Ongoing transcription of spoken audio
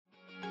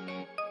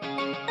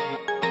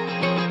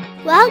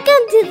Welcome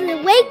to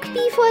the Wake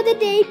Before the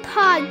Day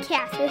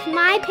podcast with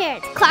my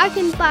parents, Clark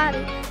and Bobby.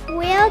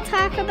 We'll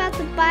talk about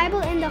the Bible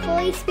and the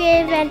Holy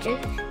Spirit adventures.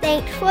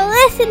 Thanks for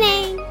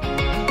listening.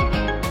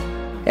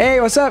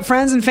 Hey, what's up,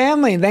 friends and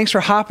family? Thanks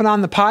for hopping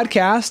on the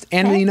podcast.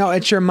 And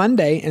it's your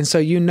Monday, and so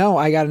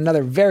I got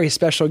another very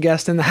special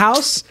guest in the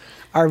house,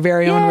 our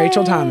very own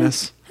Rachel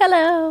Thomas.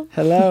 Hello.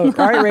 Hello. All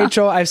right,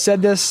 Rachel, I've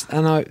said this,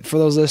 I know for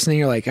those listening,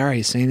 you're like, all right,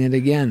 he's saying it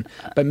again.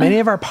 But many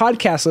of our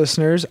podcast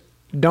listeners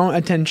don't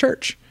attend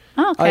church.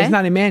 Oh, okay. It's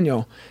not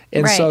Emmanuel.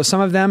 And Right. so some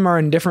of them are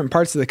in different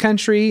parts of the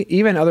country,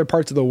 even other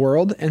parts of the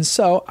world. And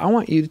so I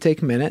want you to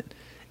take a minute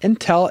and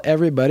tell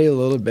everybody a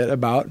little bit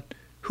about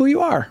who you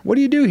are. What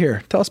do you do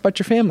here? Tell us about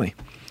your family.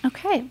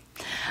 Okay.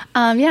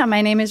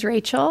 My name is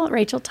Rachel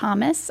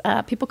Thomas.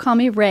 People call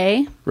me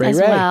Ray as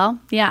Ray. well.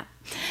 Yeah.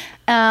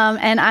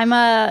 And I'm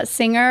a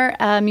singer,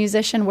 a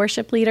musician,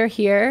 worship leader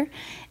here.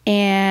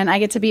 And I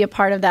get to be a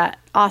part of that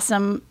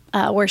awesome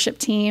worship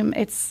team.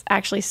 It's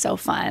actually so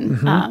fun.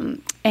 Mm-hmm.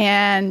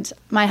 And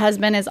my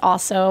husband is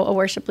also a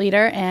worship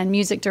leader and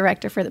music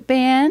director for the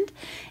band.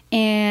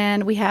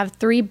 And we have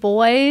 3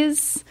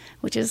 boys,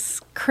 which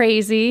is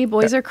crazy.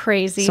 Boys are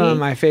crazy. Some of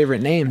my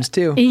favorite names,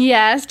 too.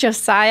 Yes,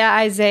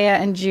 Josiah, Isaiah,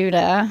 and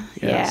Judah.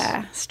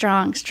 Yes.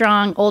 Yeah,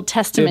 strong Old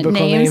Testament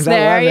Biblical names I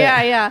there.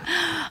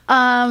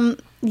 love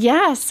it.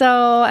 Yeah.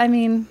 So I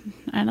mean,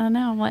 I don't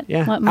know what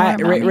more. about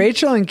me?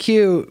 Rachel and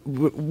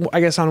Q, I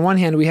guess on one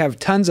hand, we have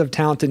tons of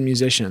talented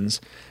musicians,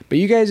 but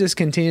you guys just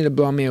continue to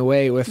blow me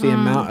away with the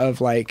amount of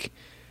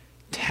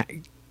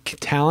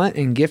talent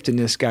and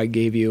giftedness God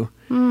gave you.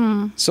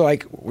 So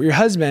your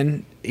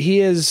husband, he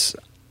is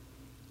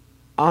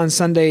on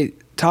Sunday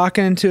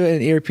talking into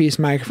an earpiece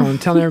microphone,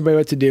 telling everybody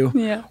what to do,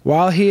 Yeah.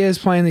 while he is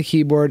playing the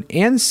keyboard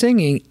and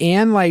singing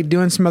and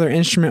doing some other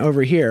instrument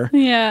over here.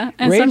 Yeah,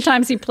 and Rach-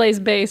 sometimes he plays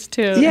bass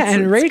too. Yeah,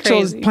 and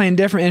Rachel's crazy. playing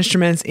different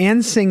instruments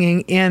and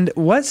singing. And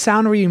what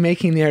sound were you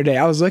making the other day?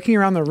 I was looking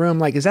around the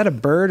room is that a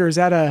bird or is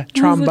that a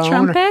trombone?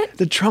 trumpet?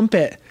 The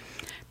trumpet.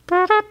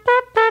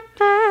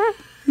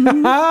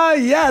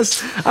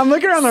 Yes. I'm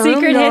looking around the room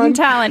Secret hidden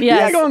talent, yes.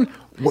 Yeah, going,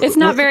 It's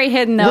not very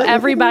hidden though.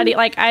 Everybody,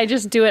 I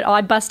just do it all.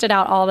 I bust it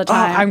out all the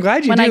time. I'm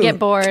glad you when do. I get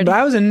bored. But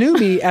I was a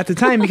newbie at the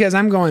time because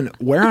I'm going,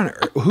 where on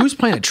earth, who's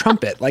playing a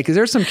trumpet? Is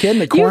there some kid in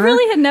the You corner?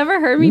 really had never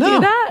heard me do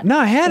that? No,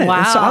 I hadn't. Wow.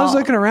 And so I was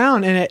looking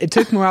around and it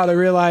took me a while to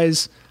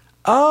realize,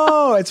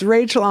 oh, it's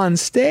Rachel on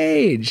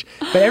stage.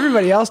 But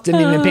everybody else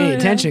didn't even pay any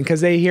attention because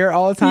they hear it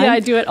all the time. Yeah, I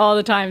do it all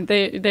the time.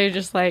 They're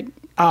just like.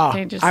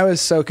 I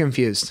was so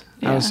confused.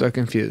 I was Yeah. so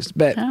confused.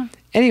 But Yeah.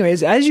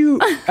 anyways, as you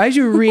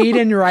read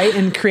and write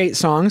and create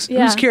songs, I'm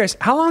just curious,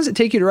 how long does it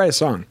take you to write a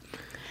song?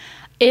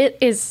 It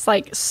is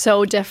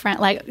so different.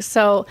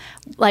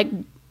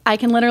 I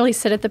can literally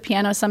sit at the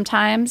piano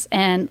sometimes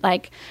and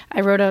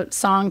I wrote a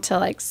song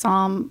to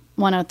Psalm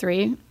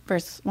 103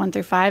 verse 1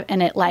 through 5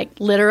 and it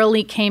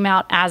literally came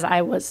out as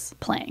I was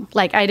playing.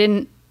 I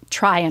didn't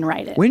try and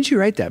write it. When did you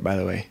write that, by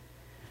the way?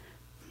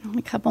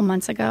 A couple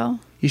months ago.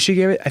 You should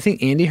give it. I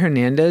think Andy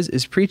Hernandez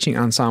is preaching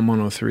on Psalm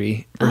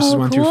 103 verses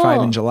 1 through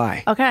 5 in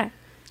July. Okay.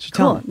 So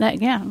tell Cool.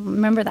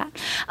 Remember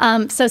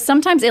that. So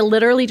sometimes it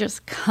literally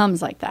just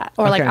comes like that.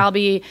 Or Okay. I'll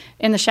be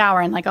in the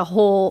shower and a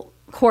whole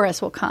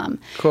chorus will come.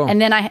 Cool.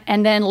 And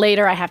then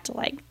later I have to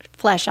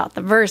flesh out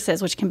the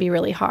verses, which can be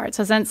really hard.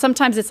 So then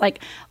sometimes it's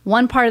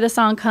one part of the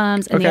song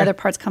comes and the Okay. other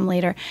parts come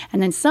later.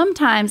 And then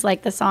sometimes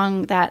the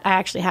song that I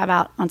actually have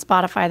out on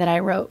Spotify that I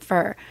wrote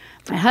for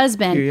my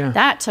husband, Yeah.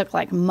 that took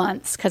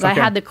months because I Okay.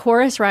 had the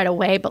chorus right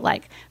away, but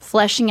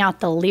fleshing out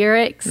the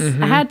lyrics,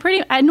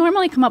 Mm-hmm. I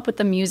normally come up with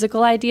the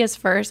musical ideas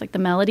first, the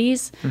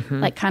melodies,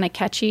 kind of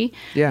catchy,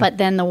 Mm-hmm. Yeah. but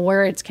then the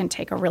words can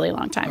take a really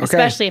long time, Okay.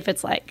 especially if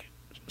it's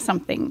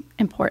something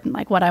important,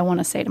 like what I want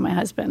to say to my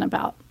husband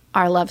about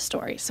our love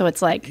story. So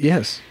it's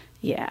Yes.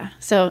 yeah.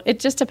 So it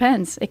just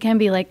depends. It can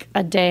be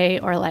a day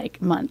or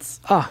months.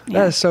 Oh,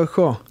 that is so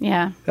cool.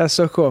 Yeah. That's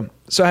so cool.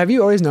 So have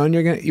you always known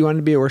you wanted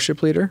to be a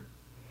worship leader?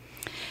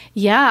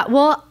 Yeah,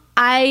 well,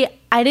 I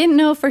didn't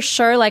know for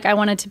sure I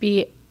wanted to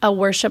be a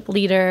worship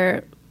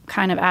leader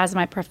kind of as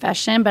my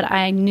profession, but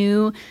I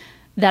knew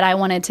that I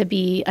wanted to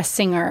be a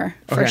singer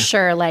for Okay.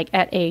 sure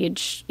at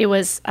age. It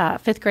was a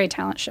 5th grade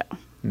talent show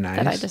that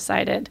I Nice.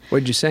 decided. What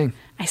did you sing?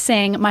 I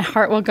sang "My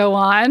Heart Will Go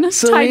On,"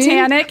 Celine?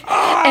 Titanic,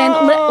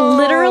 and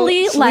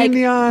literally Celine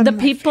Dion. the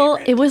people.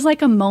 It was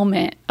a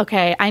moment.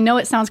 Okay, I know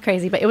it sounds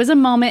crazy, but it was a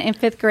moment in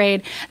 5th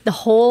grade. The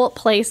whole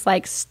place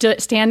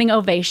standing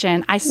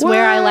ovation. I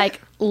swear, What?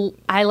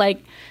 I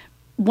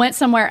went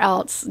somewhere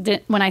else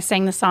when I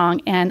sang the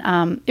song,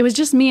 and it was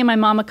just me and my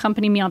mom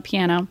accompanying me on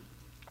piano.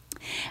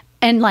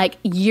 And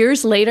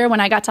years later, when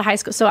I got to high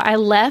school, so I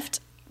left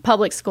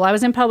public school. I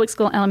was in public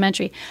school,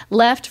 elementary,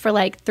 left for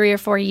 3 or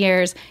 4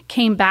 years,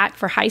 came back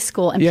for high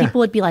school, and Yeah. people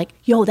would be like,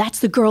 yo, that's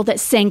the girl that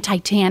sang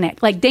Titanic.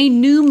 They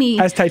knew me.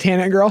 As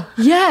Titanic girl?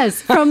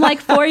 Yes, from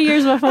 4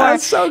 years before.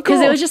 That's so cool.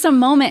 Because it was just a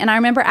moment. And I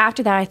remember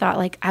after that, I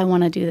thought, I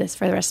want to do this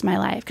for the rest of my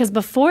life. Because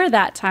before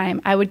that time,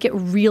 I would get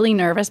really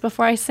nervous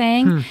before I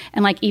sang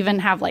and even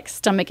have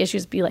stomach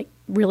issues, be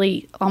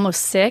really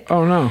almost sick.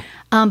 Oh, no.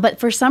 But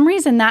for some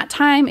reason that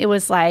time it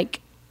was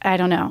like, I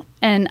don't know.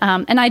 And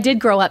I did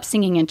grow up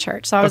singing in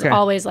church. So I was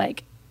always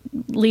like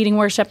leading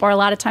worship, or a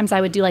lot of times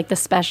I would do like the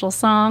special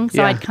song.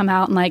 So I'd come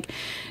out and like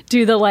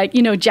do the like,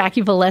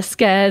 Jackie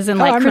Velasquez and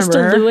like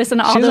Crystal Lewis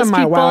and all those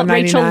people,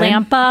 Rachel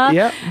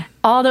Lampa,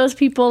 all those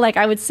people. Like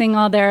I would sing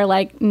all their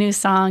like new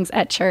songs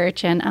at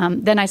church.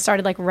 And then I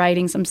started like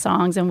writing some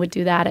songs and would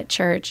do that at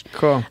church.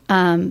 Cool.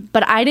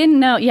 But I didn't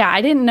know. Yeah,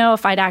 I didn't know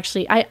if I'd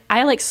actually.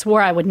 I like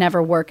swore I would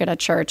never work at a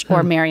church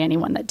or marry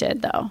anyone that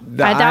did though.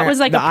 That was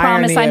like a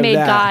promise I made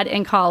God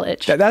in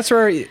college. That's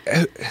where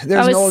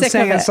there's an old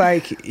saying. It's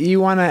like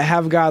you want to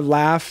have God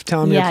laugh,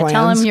 tell him your plans.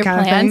 Tell him your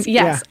plans.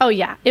 Yes. Yeah. Oh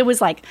yeah. It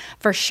was like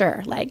for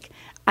sure. Like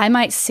I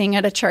might sing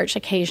at a church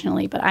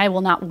occasionally, but I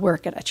will not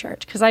work at a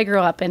church because I grew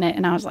up in it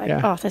and I was like,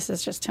 oh, this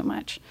is just too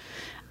much.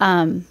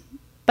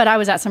 But I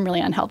was at some really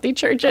unhealthy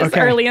churches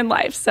early in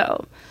life.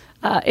 So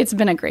it's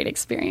been a great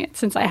experience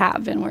since I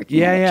have been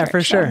working at a church.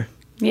 For sure.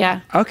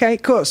 Yeah. Okay,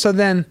 cool. So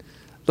then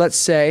let's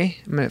say,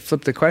 I'm going to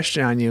flip the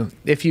question on you.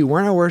 If you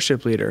weren't a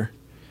worship leader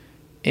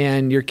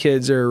and your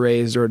kids are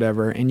raised or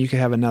whatever, and you could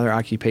have another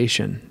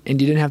occupation and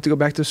you didn't have to go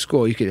back to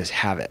school, you could just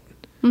have it.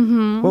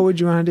 Mm-hmm. What would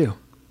you want to do?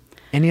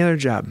 Any other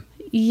job?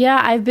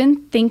 Yeah, I've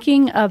been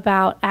thinking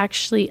about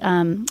actually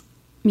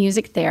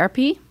music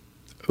therapy.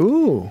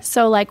 Ooh.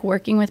 So like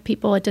working with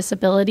people with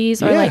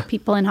disabilities or like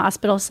people in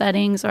hospital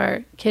settings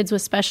or kids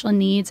with special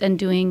needs and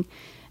doing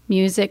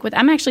music with.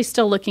 I'm actually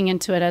still looking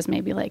into it as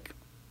maybe like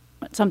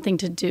something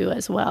to do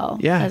as well.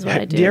 Yeah. As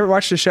what I do. Do you ever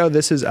watch the show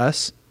This Is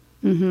Us?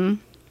 Mm-hmm.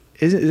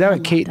 Is that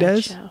what Kate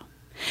does? Show.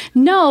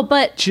 No,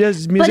 but she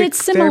does music but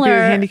it's similar.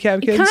 Therapy with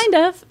handicapped kids? Kind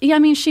of. Yeah, I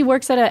mean, she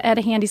works at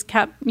a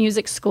handicapped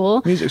music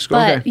school.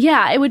 But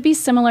yeah, it would be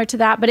similar to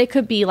that, but it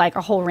could be like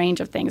a whole range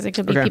of things. It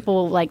could be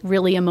people like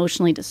really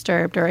emotionally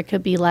disturbed, or it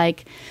could be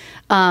like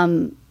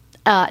to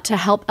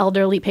help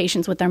elderly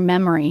patients with their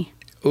memory.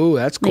 Ooh,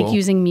 that's cool. Like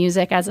using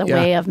music as a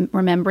way of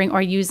remembering,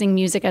 or using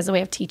music as a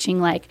way of teaching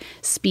like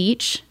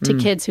speech to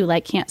kids who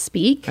like can't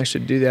speak. I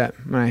should do that.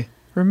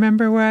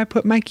 Remember where I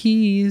put my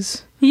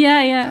keys.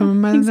 Yeah.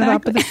 Come on the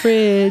top of the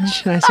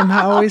fridge. And I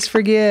somehow always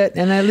forget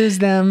and I lose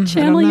them.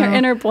 Channel your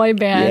inner boy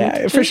band.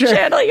 Yeah, for sure.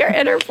 Channel your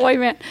inner boy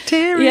band.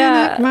 Tearing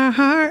up my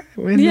heart.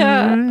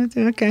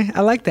 Okay.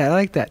 I like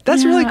that.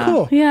 That's really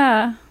cool.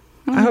 Yeah.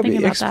 I hope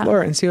you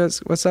explore it and see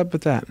what's up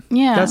with that.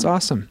 Yeah. That's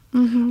awesome.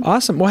 Mm-hmm.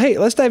 Awesome. Well, hey,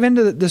 let's dive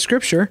into the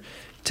scripture.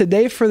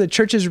 Today for the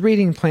church's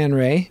reading plan,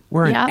 Ray,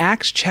 we're in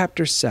Acts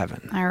chapter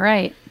 7. All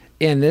right.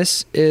 And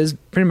this is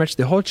pretty much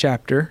the whole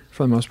chapter,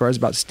 for the most part, is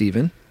about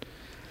Stephen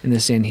and the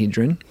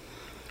Sanhedrin.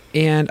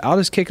 And I'll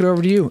just kick it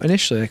over to you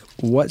initially. Like,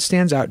 what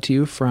stands out to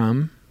you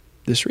from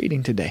this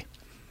reading today?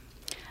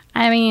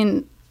 I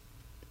mean,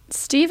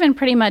 Stephen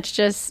pretty much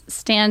just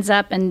stands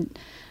up and,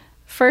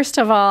 first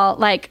of all,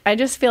 like, I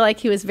just feel like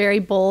he was very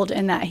bold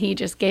in that he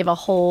just gave a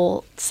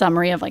whole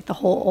summary of, like, the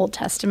whole Old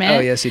Testament.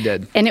 Oh, yes, he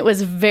did. And it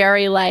was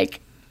very, like,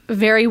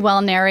 very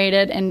well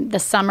narrated, and the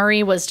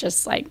summary was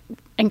just, like,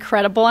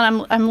 incredible.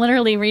 And I'm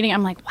literally reading,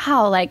 I'm like,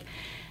 wow, like,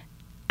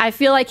 I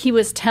feel like he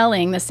was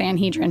telling the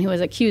Sanhedrin who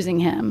was accusing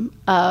him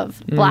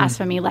of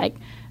blasphemy, like,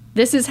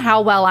 this is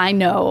how well I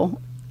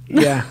know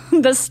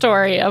the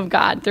story of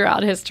God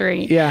throughout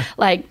history. Yeah.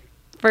 Like,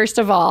 first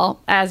of all,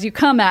 as you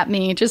come at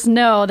me, just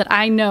know that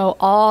I know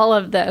all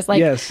of this.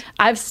 Like,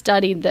 I've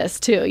studied this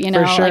too, you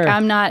know, like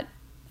I'm not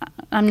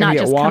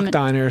just walked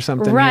on or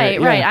something.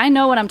 Right. I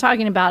know what I'm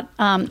talking about.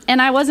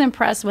 And I was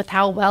impressed with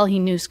how well he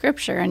knew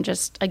scripture, and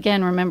just,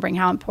 again, remembering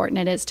how important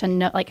it is to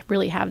know, like,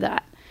 really have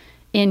that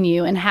in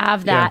you and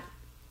have that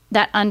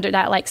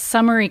like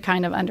summary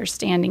kind of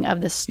understanding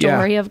of the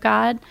story of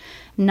God,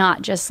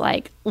 not just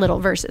like little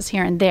verses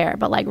here and there,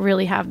 but like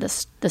really have the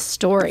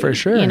story. For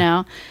sure. You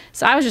know?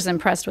 So I was just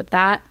impressed with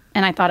that.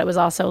 And I thought it was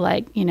also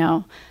like, you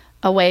know,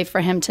 a way for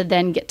him to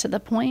then get to the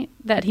point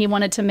that he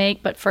wanted to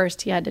make. But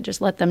first he had to just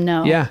let them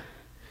know. Yeah.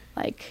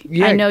 Like,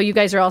 I know you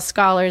guys are all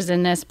scholars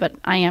in this, but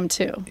I am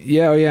too.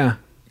 Yeah. Oh, yeah.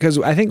 Because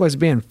I think what's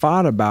being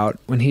fought about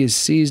when he is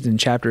seized in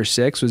chapter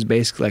 6 was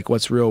basically like,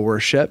 what's real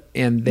worship?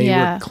 And they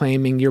were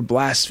claiming you're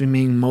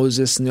blaspheming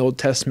Moses and the Old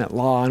Testament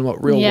law and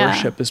what real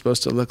worship is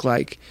supposed to look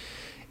like.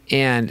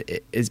 And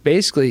it's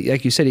basically,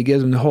 like you said, he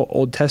gives them the whole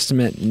Old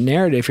Testament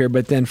narrative here.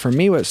 But then for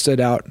me, what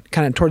stood out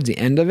kind of towards the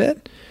end of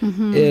it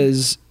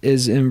is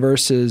in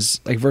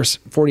verses, like verse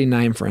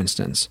 49, for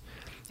instance.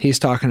 He's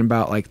talking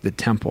about like the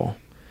temple.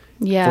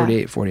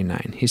 48,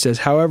 49. He says,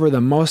 however,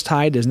 the Most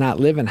High does not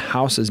live in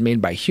houses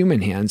made by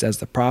human hands, as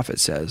the prophet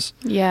says.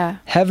 Yeah.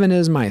 Heaven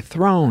is my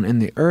throne,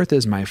 and the earth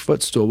is my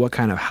footstool. What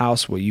kind of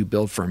house will you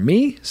build for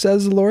me,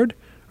 says the Lord?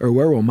 Or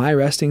where will my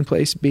resting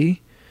place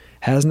be?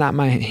 Has not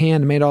my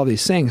hand made all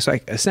these things? So,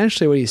 like,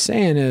 essentially what he's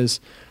saying is,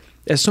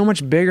 it's so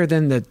much bigger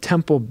than the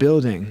temple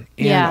building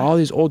and all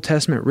these Old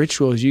Testament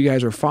rituals you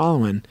guys are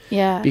following.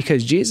 Yeah.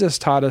 Because Jesus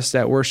taught us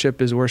that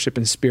worship is worship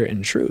in spirit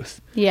and truth.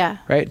 Yeah.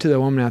 Right? To the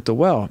woman at the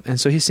well. And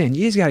so he's saying,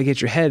 you just got to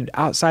get your head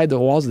outside the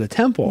walls of the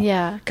temple.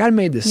 Yeah. God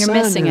made the sun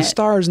and the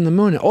stars and the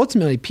moon and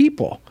ultimately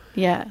people.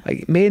 Yeah.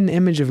 Like, made in the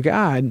image of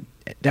God,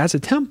 that's a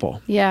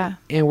temple. Yeah.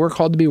 And we're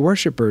called to be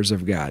worshipers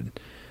of God.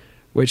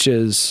 which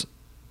is,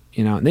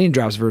 and then he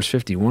drops verse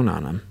 51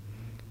 on them.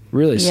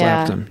 Really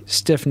slapped them.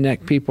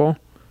 Stiff-necked people.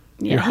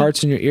 Yeah. Your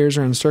hearts and your ears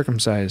are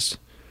uncircumcised.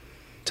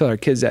 Tell our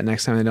kids that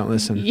next time they don't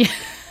listen. Yeah.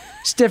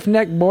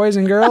 Stiff-necked boys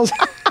and girls.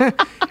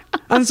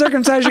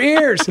 Uncircumcise your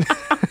ears.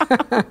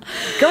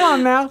 Come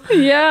on now.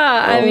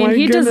 Yeah. I mean,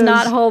 he does goodness.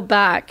 not hold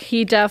back.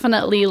 He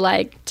definitely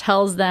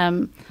tells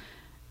them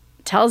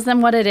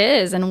what it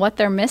is and what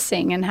they're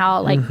missing and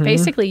how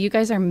basically you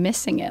guys are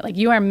missing it. Like,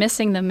 you are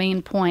missing the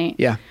main point.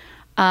 Yeah.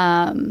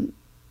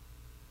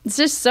 It's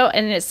just so,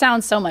 and it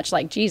sounds so much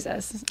like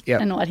Jesus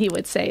and what he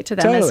would say to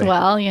them as Totally.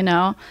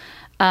 well,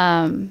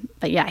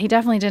 But yeah, he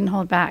definitely didn't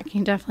hold back. He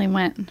definitely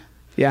went.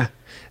 Yeah.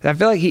 I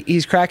feel like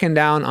he's cracking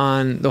down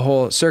on the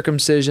whole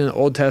circumcision,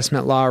 Old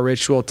Testament law,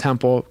 ritual,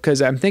 temple,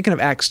 because I'm thinking of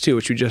Acts 2,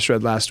 which we just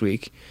read last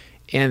week.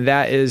 And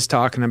that is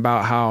talking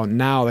about how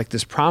now,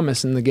 this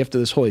promise and the gift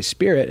of this Holy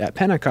Spirit at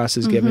Pentecost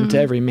is given to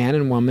every man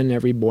and woman,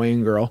 every boy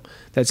and girl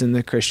that's in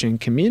the Christian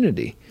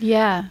community.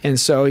 Yeah. And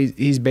so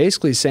he's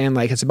basically saying,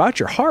 it's about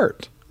your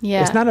heart.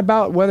 Yeah. It's not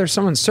about whether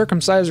someone's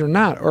circumcised or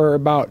not, or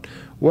about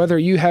whether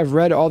you have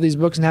read all these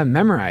books and have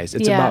memorized.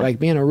 It's about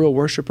being a real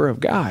worshiper of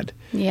God.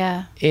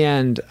 Yeah.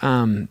 And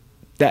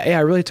I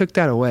really took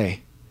that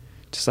away.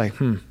 Just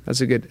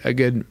that's a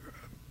good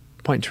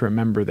point to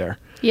remember there.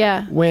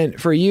 Yeah. When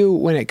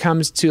it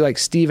comes to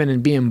Stephen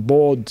and being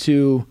bold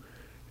to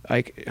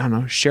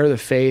share the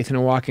faith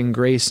and walk in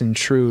grace and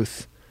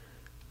truth,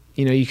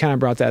 you kind of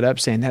brought that up,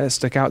 saying that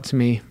stuck out to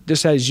me.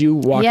 Just as you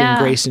walk in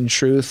grace and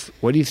truth,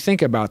 what do you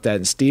think about that?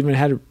 And Stephen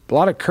had a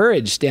lot of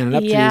courage standing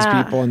up to these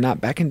people and not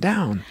backing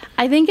down.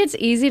 I think it's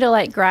easy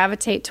to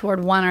gravitate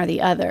toward one or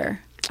the other.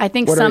 I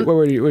think what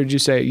would you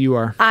say you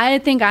are? I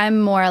think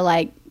I'm more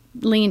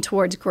lean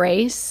towards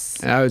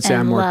grace. I would say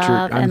I'm more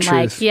love I'm and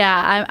truth.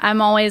 I'm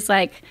always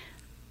I'm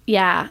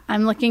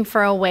looking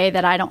for a way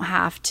that I don't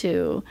have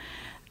to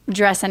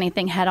dress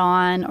anything head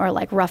on or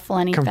ruffle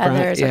any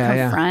feathers or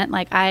confront.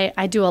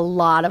 I do a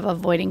lot of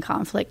avoiding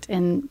conflict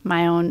in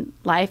my own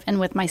life and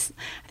with I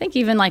think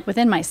even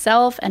within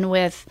myself and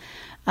with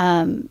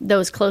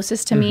those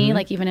closest to me,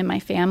 even in my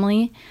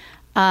family.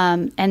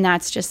 And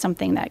that's just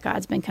something that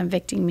God's been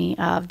convicting me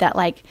of, that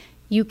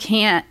you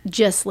can't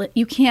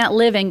you can't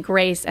live in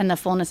grace and the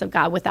fullness of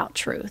God without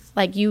truth.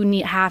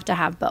 You have to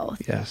have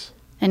both. Yes.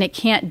 And it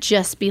can't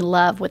just be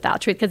love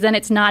without truth, because then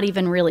it's not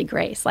even really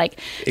grace.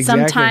 Exactly.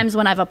 Sometimes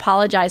when I've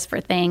apologized for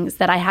things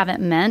that I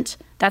haven't meant,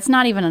 that's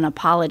not even an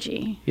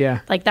apology. Yeah.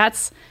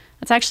 That's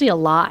actually a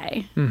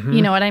lie.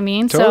 You know what I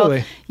mean?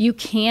 Totally. So you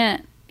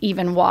can't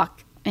even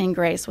walk in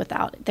grace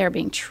without there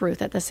being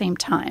truth at the same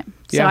time.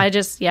 So I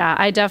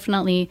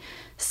definitely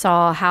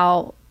saw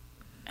how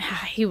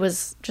he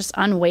was just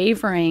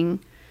unwavering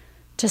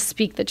to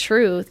speak the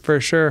truth. For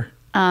sure.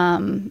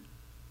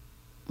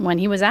 When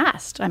he was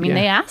asked. I mean,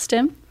 they asked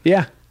him.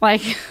 Yeah.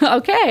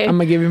 Okay. I'm going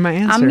to give you my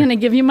answer. I'm going to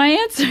give you my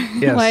answer.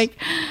 Yes.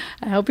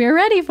 I hope you're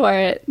ready for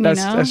it.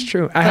 That's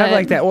true. I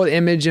have that old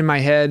image in my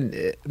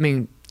head. I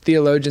mean,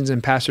 theologians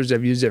and pastors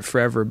have used it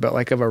forever, but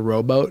of a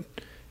rowboat.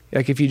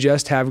 If you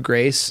just have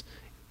grace,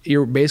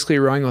 you're basically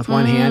rowing with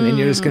one hand and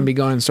you're just going to be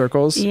going in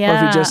circles. Yeah. Or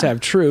if you just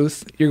have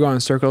truth, you're going in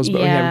circles.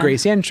 But when you have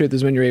grace and truth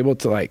is when you're able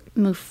to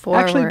move forward.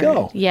 Actually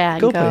go. Yeah.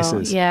 Go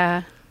places.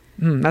 Yeah.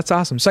 That's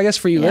awesome. So I guess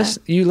for you,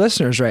 you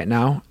listeners right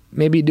now,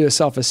 maybe do a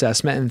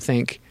self-assessment and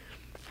think,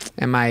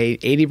 am I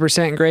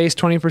 80% grace,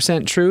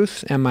 20%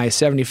 truth? Am I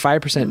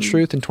 75%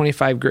 truth and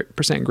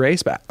 25%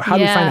 grace? But how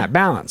do you find that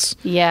balance?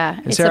 Yeah,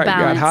 and say, all right,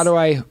 God, how do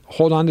I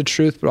hold on to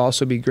truth but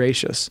also be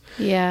gracious?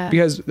 Yeah.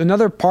 Because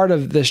another part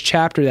of this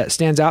chapter that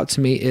stands out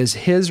to me is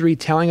his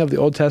retelling of the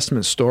Old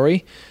Testament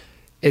story.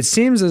 It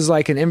seems as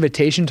like an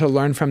invitation to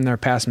learn from their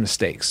past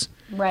mistakes.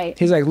 Right.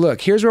 He's like, look,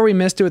 here's where we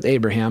missed it with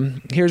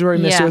Abraham. Here's where we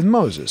missed it with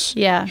Moses.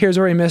 Yeah. Here's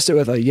where we missed it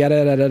with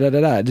yada, da, da, da,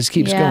 da, da. It just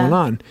keeps going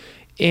on.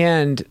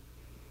 And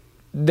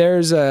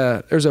there's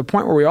a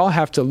point where we all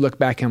have to look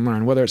back and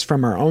learn, whether it's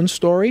from our own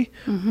story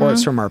or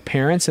it's from our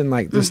parents and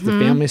the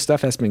family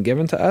stuff that's been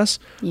given to us.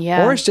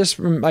 Yeah. Or it's just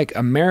from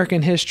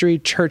American history,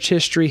 church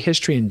history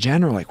in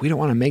general. We don't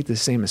want to make the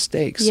same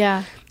mistakes.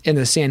 Yeah. And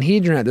the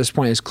Sanhedrin at this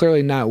point is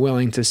clearly not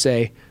willing to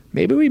say,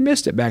 maybe we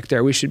missed it back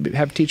there. We should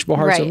have teachable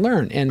hearts and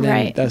learn. And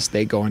then thus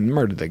they go and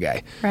murder the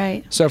guy.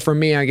 Right. So for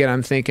me, again,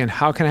 I'm thinking,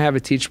 how can I have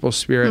a teachable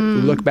spirit,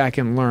 look back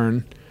and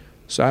learn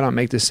so I don't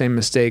make the same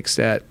mistakes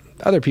that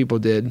other people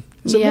did?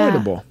 It's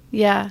avoidable.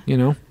 Yeah.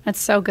 That's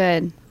so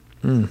good.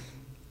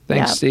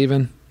 Thanks,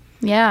 Stephen.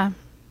 Yeah.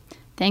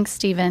 Thanks,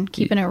 Stephen.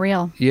 Keeping it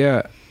real.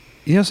 Yeah.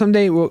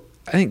 Someday,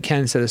 I think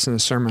Ken said this in a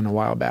sermon a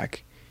while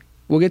back.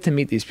 We'll get to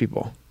meet these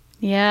people.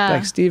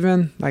 Yeah.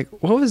 Stephen,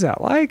 what was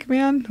that like,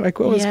 man? What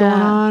was going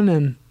on?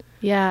 And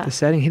the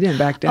setting, he didn't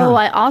back down. Oh,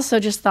 I also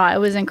just thought it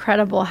was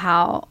incredible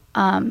how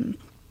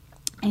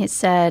it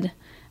said,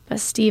 but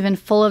Stephen,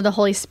 full of the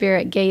Holy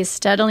Spirit, gazed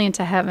steadily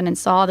into heaven and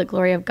saw the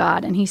glory of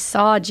God. And he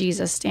saw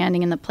Jesus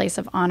standing in the place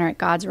of honor at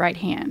God's right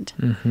hand.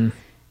 Mm-hmm.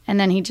 And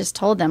then he just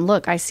told them,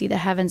 look, I see the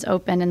heavens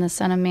opened and the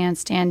Son of Man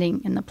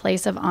standing in the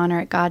place of honor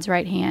at God's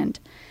right hand.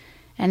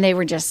 And they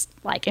were just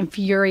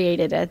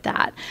infuriated at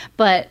that.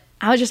 But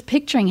I was just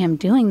picturing him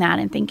doing that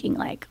and thinking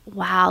like,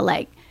 wow,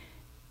 like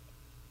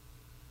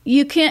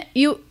you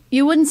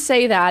wouldn't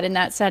say that in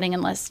that setting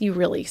unless you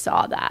really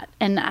saw that.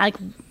 And I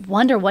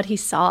wonder what he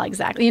saw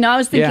exactly. I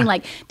was thinking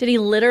like, did he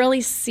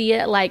literally see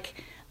it like,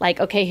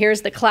 okay,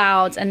 here's the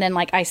clouds. And then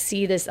like, I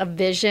see a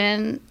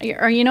vision,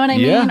 or you know what I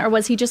mean? Or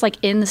was he just like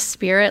in the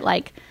spirit?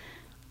 Like,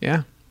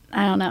 yeah,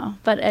 I don't know.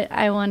 But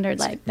I wondered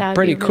like, that would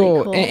pretty be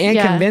really cool. And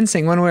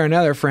convincing one way or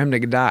another for him to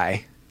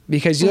die.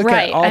 Because you look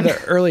at all the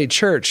early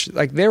church,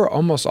 like they were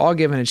almost all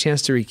given a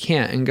chance to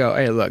recant and go,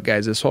 hey, look,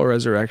 guys, this whole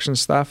resurrection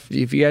stuff,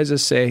 if you guys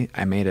just say,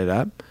 I made it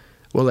up,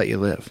 we'll let you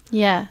live.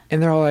 Yeah.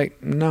 And they're all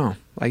like, no,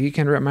 like you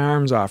can rip my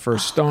arms off or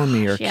stone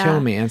me or kill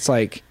me. And it's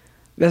like,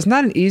 that's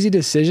not an easy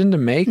decision to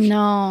make. No.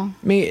 I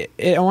mean,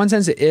 in one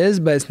sense it is,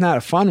 but it's not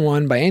a fun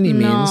one by any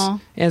means. And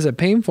it's a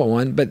painful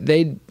one, but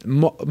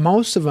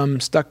most of them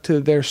stuck to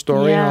their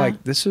story and are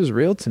like, this is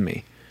real to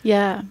me.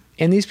 Yeah.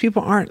 And these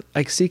people aren't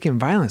like seeking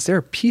violence.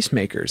 They're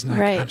peacemakers. And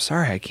like, I'm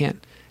sorry, I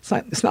can't.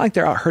 It's not like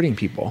they're out hurting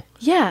people.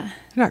 Yeah.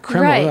 They're not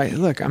criminals. Like,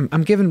 look,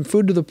 I'm giving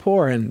food to the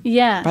poor. And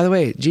by the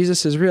way,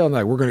 Jesus is real. And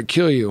like, we're going to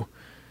kill you.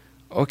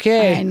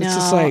 Okay. I know. It's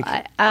just like,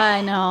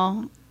 I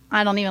know.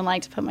 I don't even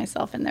like to put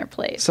myself in their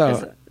place.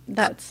 So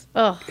that's,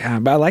 yeah,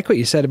 but I like what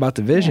you said about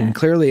the vision. Yeah.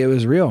 Clearly it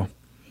was real.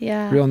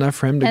 Yeah. Real enough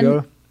for him to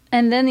go.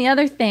 And then the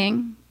other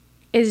thing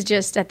is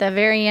just at the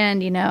very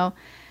end,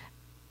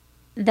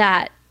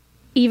 that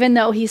even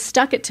though he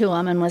stuck it to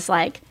him and was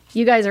like,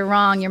 you guys are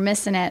wrong, you're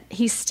missing it,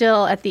 he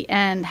still at the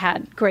end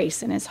had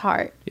grace in his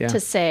heart to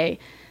say,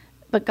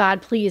 but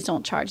God, please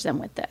don't charge them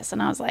with this.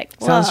 And I was like,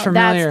 well, that's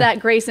that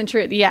grace and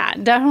truth. Yeah,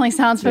 definitely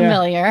sounds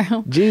familiar.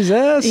 Yeah.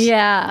 Jesus.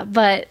 Yeah,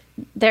 but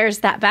there's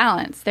that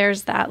balance.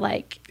 There's that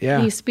like,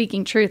 he's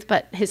speaking truth,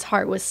 but his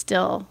heart was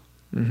still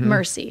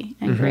mercy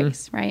and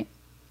grace, right?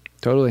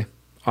 Totally.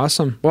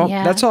 Awesome. Well,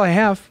 that's all I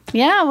have.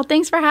 Yeah. Well,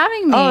 thanks for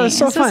having me. Oh, it's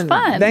so fun.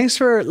 Thanks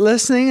for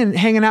listening and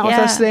hanging out with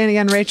us today. And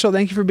again, Rachel,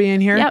 thank you for being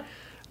here. Yep.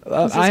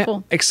 I'm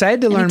cool.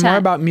 Excited to learn more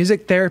about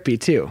music therapy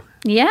too.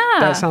 Yeah.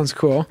 That sounds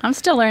cool. I'm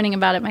still learning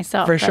about it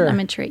myself. For sure.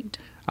 I'm intrigued.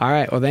 All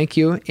right. Well, thank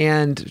you.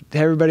 And to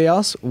everybody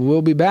else,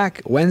 we'll be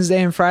back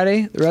Wednesday and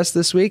Friday the rest of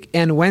this week.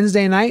 And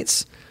Wednesday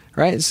nights,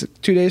 right? It's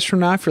 2 days from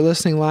now if you're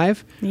listening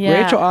live.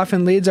 Yeah. Rachel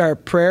often leads our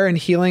prayer and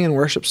healing and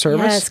worship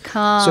service. Yes,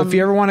 come. So if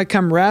you ever want to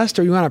come rest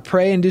or you want to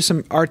pray and do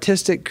some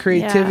artistic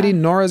creativity,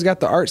 Nora's got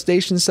the art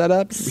station set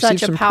up.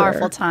 Such a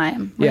powerful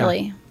time, really.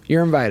 Yeah.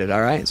 You're invited,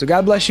 all right? So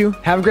God bless you.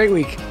 Have a great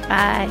week.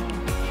 Bye.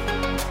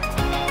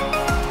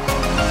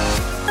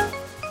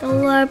 The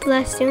Lord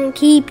bless you and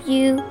keep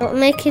you.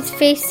 Make his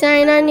face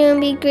shine on you and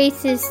be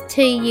gracious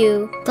to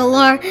you. The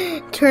Lord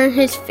turn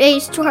his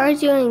face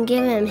towards you and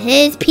give him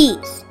his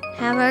peace.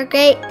 Have a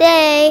great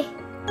day.